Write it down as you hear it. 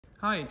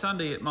Hi, it's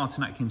Andy at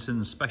Martin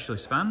Atkinson's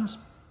Specialist Vans.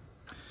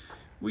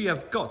 We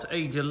have got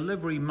a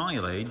delivery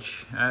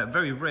mileage,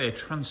 very rare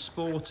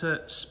Transporter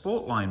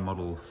Sportline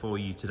model for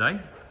you today.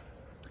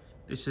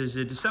 This is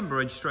a December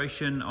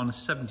registration on a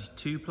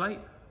 72 plate,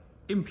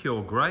 in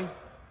pure grey.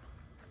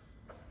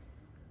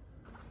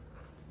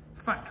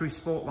 Factory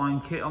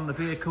Sportline kit on the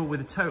vehicle with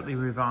a totally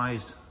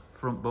revised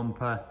front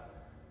bumper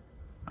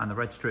and the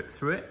red strip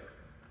through it.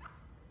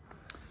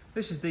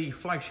 This is the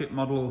flagship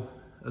model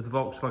of the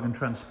Volkswagen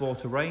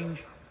Transporter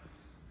range.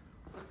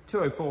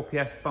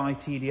 204ps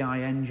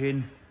BiTDi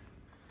engine.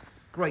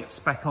 Great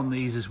spec on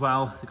these as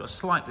well. They've got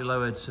slightly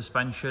lowered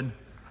suspension,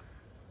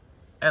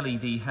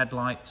 LED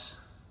headlights,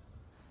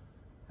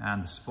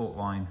 and the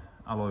Sportline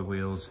alloy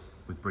wheels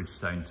with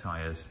Bridgestone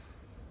tyres.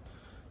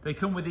 They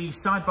come with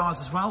these sidebars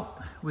as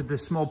well, with the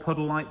small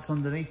puddle lights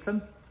underneath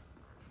them.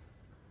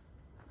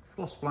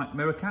 Gloss black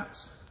mirror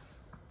caps.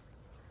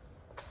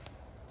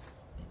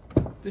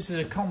 This is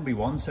a Kombi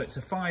one, so it's a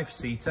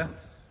 5-seater.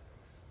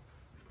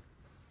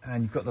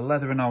 And you've got the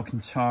leather and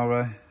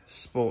alcantara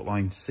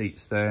Sportline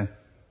seats there.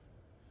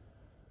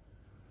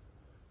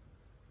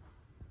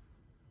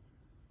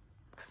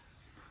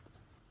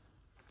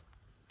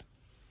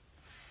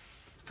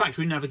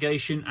 Factory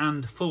navigation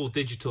and full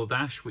digital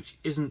dash, which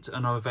isn't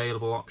an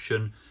available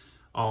option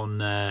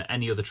on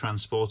any other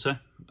Transporter,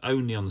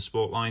 only on the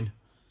Sportline.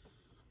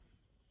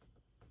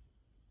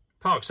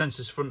 Park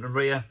sensors front and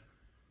rear,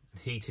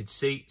 heated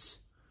seats,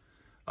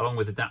 along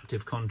with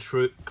adaptive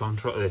cruise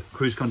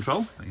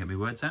control. Don't get my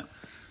words out.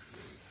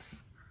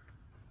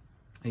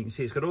 You can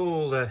see it's got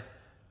all the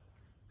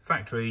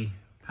factory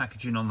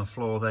packaging on the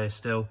floor there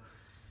still.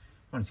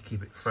 Wanted to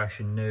keep it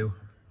fresh and new.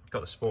 Got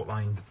the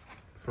Sportline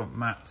front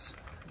mats.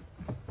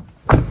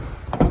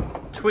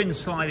 Twin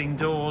sliding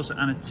doors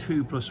and a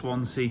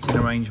 2+1 seating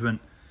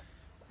arrangement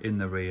in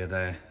the rear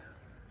there.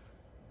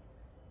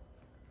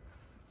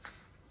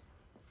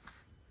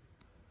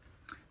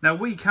 Now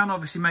we can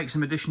obviously make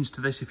some additions to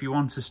this if you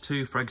want us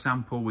to. For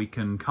example, we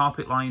can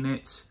carpet line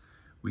it,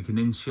 we can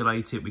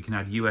insulate it, we can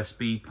add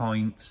USB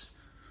points.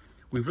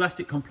 We've left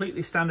it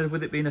completely standard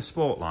with it being a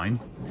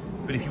Sportline,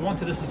 but if you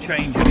wanted us to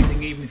change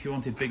anything, even if you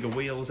wanted bigger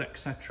wheels,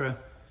 etc.,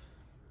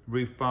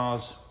 roof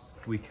bars,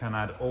 we can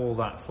add all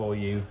that for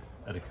you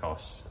at a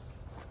cost.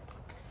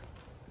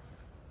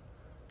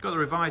 Got the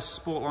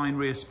revised Sportline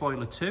rear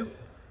spoiler too,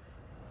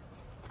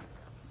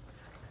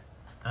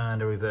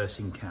 and a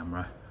reversing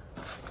camera.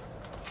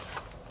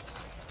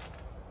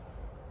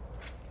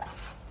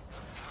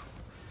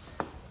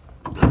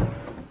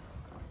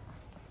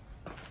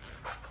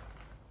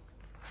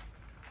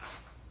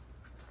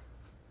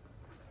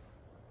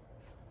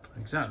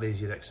 Exactly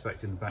as you'd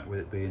expect in the back, with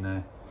it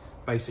being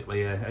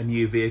basically a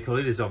new vehicle.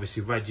 It is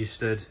obviously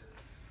registered,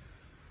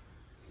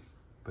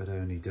 but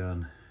only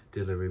done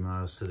delivery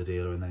miles to the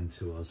dealer and then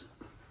to us.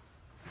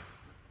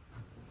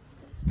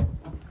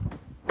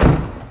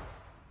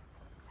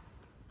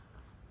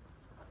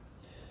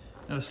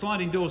 Now the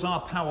sliding doors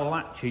are power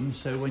latching,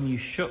 so when you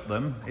shut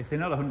them, if they're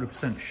not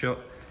 100% shut,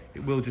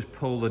 it will just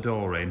pull the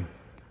door in.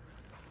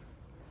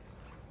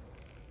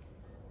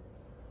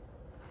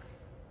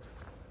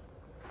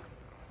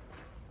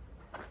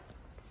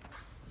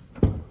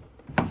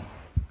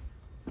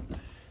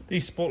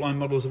 These Sportline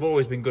models have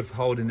always been good for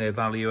holding their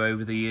value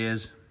over the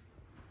years.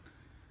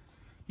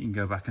 You can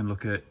go back and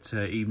look at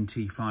even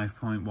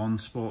T6.1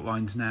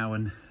 Sportlines now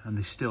and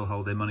they still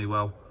hold their money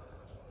well.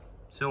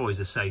 It's always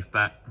a safe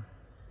bet.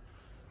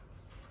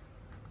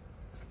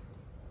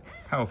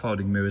 Power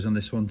folding mirrors on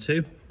this one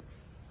too.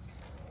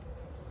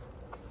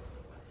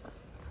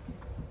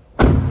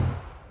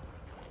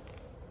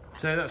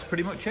 So that's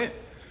pretty much it.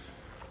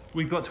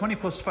 We've got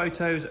 20+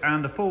 photos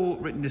and a full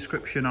written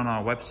description on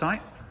our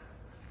website.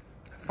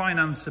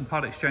 Finance and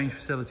part exchange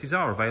facilities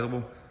are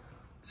available,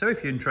 so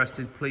if you're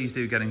interested, please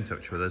do get in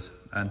touch with us,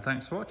 and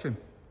thanks for watching.